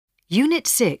Unit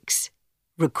 6,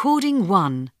 Recording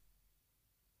 1.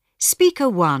 Speaker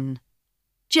 1,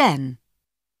 Jen.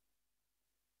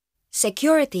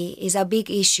 Security is a big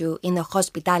issue in the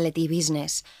hospitality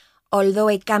business, although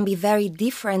it can be very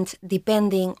different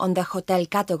depending on the hotel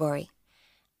category.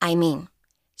 I mean,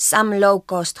 some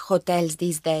low-cost hotels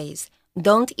these days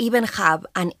don't even have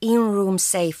an in-room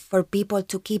safe for people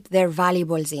to keep their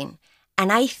valuables in,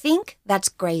 and I think that's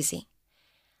crazy.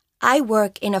 I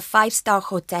work in a 5-star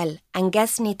hotel and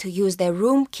guests need to use their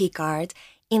room keycard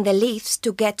in the lifts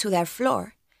to get to their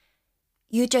floor.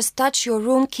 You just touch your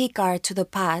room keycard to the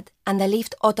pad and the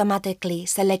lift automatically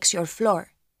selects your floor.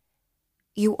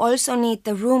 You also need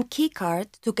the room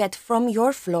keycard to get from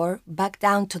your floor back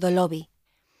down to the lobby.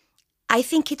 I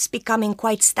think it's becoming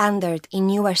quite standard in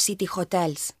newer city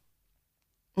hotels.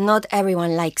 Not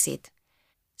everyone likes it.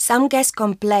 Some guests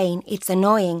complain it's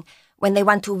annoying when they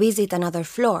want to visit another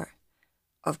floor.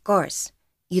 Of course,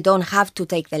 you don't have to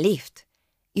take the lift.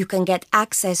 You can get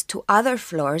access to other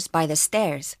floors by the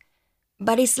stairs.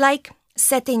 But it's like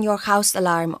setting your house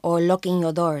alarm or locking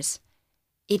your doors.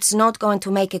 It's not going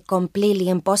to make it completely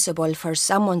impossible for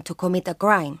someone to commit a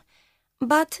crime,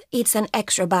 but it's an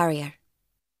extra barrier.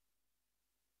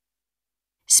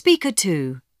 Speaker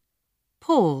 2,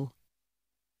 Paul.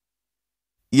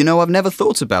 You know, I've never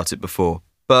thought about it before,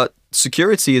 but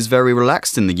security is very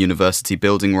relaxed in the university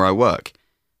building where I work.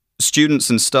 Students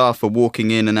and staff are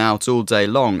walking in and out all day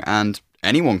long, and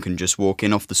anyone can just walk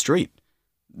in off the street.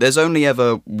 There's only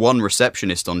ever one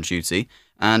receptionist on duty,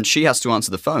 and she has to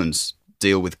answer the phones,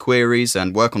 deal with queries,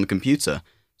 and work on the computer,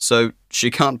 so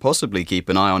she can't possibly keep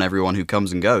an eye on everyone who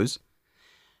comes and goes.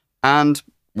 And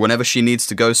whenever she needs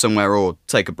to go somewhere or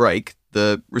take a break,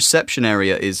 the reception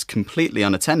area is completely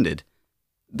unattended.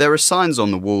 There are signs on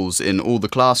the walls in all the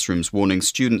classrooms warning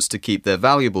students to keep their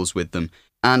valuables with them,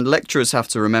 and lecturers have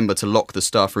to remember to lock the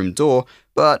staff room door,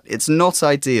 but it's not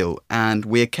ideal, and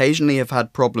we occasionally have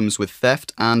had problems with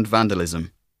theft and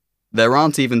vandalism. There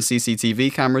aren't even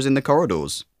CCTV cameras in the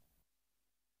corridors.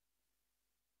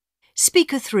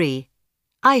 Speaker 3,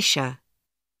 Aisha.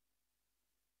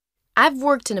 I've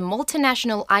worked in a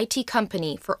multinational IT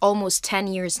company for almost 10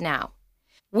 years now.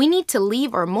 We need to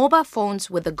leave our mobile phones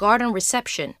with the guard on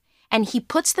reception, and he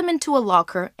puts them into a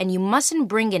locker, and you mustn't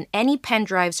bring in any pen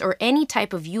drives or any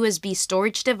type of USB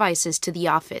storage devices to the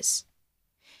office.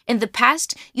 In the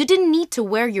past, you didn't need to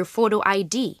wear your photo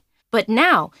ID, but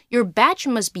now your badge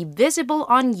must be visible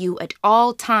on you at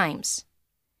all times.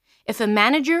 If a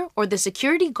manager or the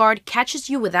security guard catches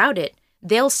you without it,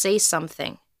 they'll say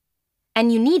something.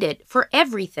 And you need it for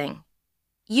everything.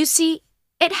 You see,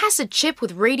 it has a chip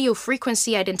with radio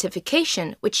frequency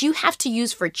identification, which you have to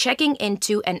use for checking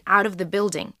into and out of the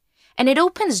building, and it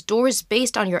opens doors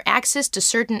based on your access to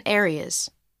certain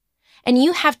areas. And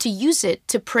you have to use it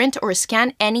to print or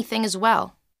scan anything as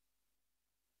well.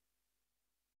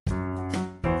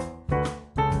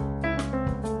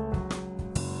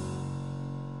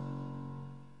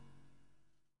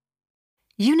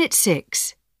 Unit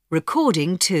 6,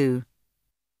 Recording 2.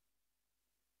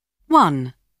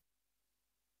 1.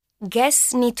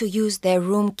 Guests need to use their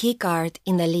room keycard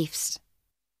in the lifts.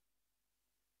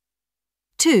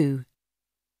 2.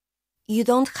 You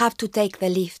don't have to take the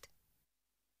lift.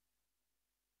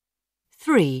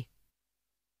 3.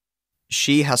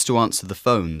 She has to answer the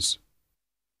phones.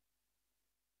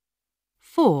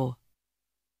 4.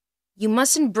 You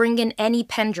mustn't bring in any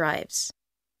pen drives.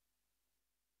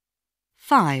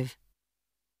 5.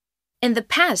 In the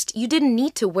past, you didn't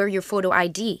need to wear your photo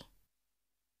ID.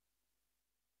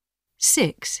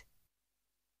 6.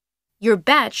 Your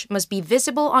badge must be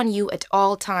visible on you at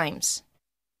all times.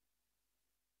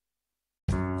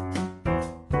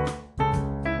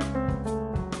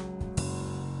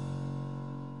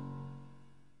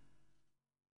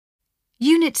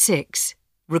 Unit 6,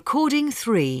 Recording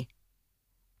 3.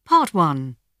 Part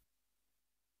 1.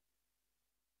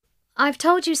 I've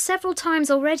told you several times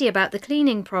already about the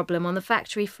cleaning problem on the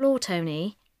factory floor,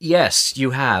 Tony. Yes,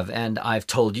 you have, and I've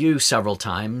told you several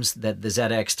times that the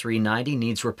ZX390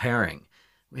 needs repairing.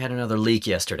 We had another leak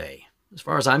yesterday. As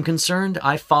far as I'm concerned,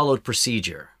 I followed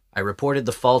procedure. I reported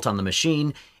the fault on the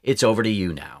machine. It's over to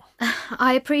you now.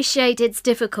 I appreciate it's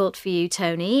difficult for you,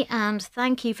 Tony, and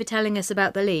thank you for telling us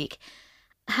about the leak.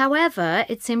 However,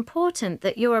 it's important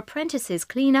that your apprentices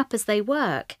clean up as they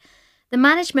work. The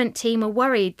management team are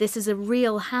worried this is a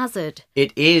real hazard.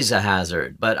 It is a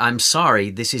hazard, but I'm sorry,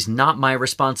 this is not my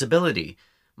responsibility.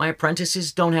 My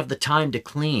apprentices don't have the time to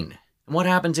clean. And what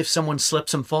happens if someone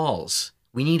slips and falls?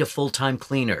 We need a full-time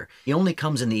cleaner. He only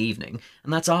comes in the evening,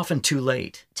 and that's often too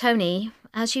late. Tony,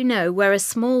 as you know, we're a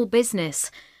small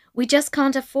business. We just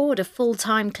can't afford a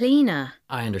full-time cleaner.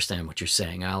 I understand what you're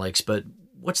saying, Alex, but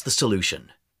what's the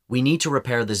solution? We need to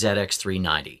repair the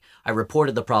ZX390. I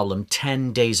reported the problem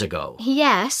 10 days ago.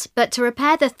 Yes, but to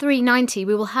repair the 390,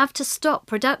 we will have to stop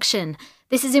production.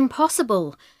 This is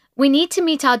impossible. We need to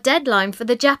meet our deadline for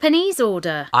the Japanese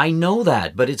order. I know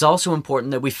that, but it's also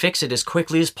important that we fix it as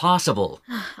quickly as possible.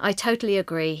 I totally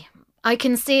agree. I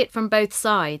can see it from both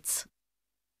sides.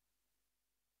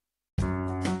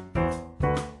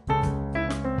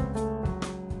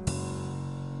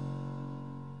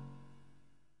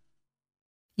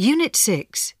 Unit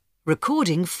 6,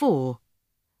 Recording 4,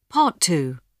 Part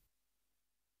 2.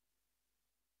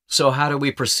 So how do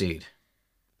we proceed?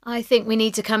 I think we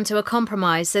need to come to a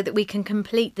compromise so that we can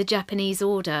complete the Japanese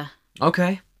order.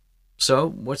 Okay. So,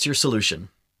 what's your solution?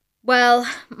 Well,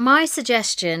 my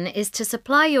suggestion is to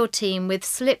supply your team with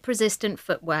slip-resistant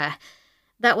footwear.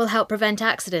 That will help prevent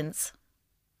accidents.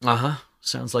 Uh-huh.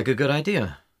 Sounds like a good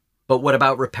idea. But what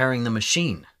about repairing the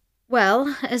machine?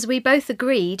 Well, as we both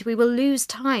agreed, we will lose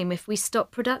time if we stop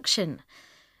production.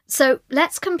 So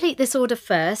let's complete this order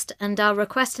first, and I'll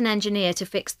request an engineer to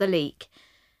fix the leak.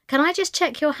 Can I just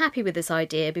check you're happy with this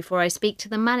idea before I speak to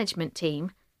the management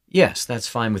team? Yes, that's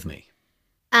fine with me.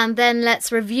 And then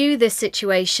let's review this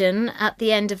situation at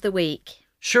the end of the week.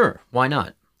 Sure, why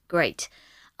not? Great.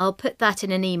 I'll put that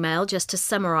in an email just to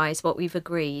summarise what we've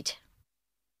agreed.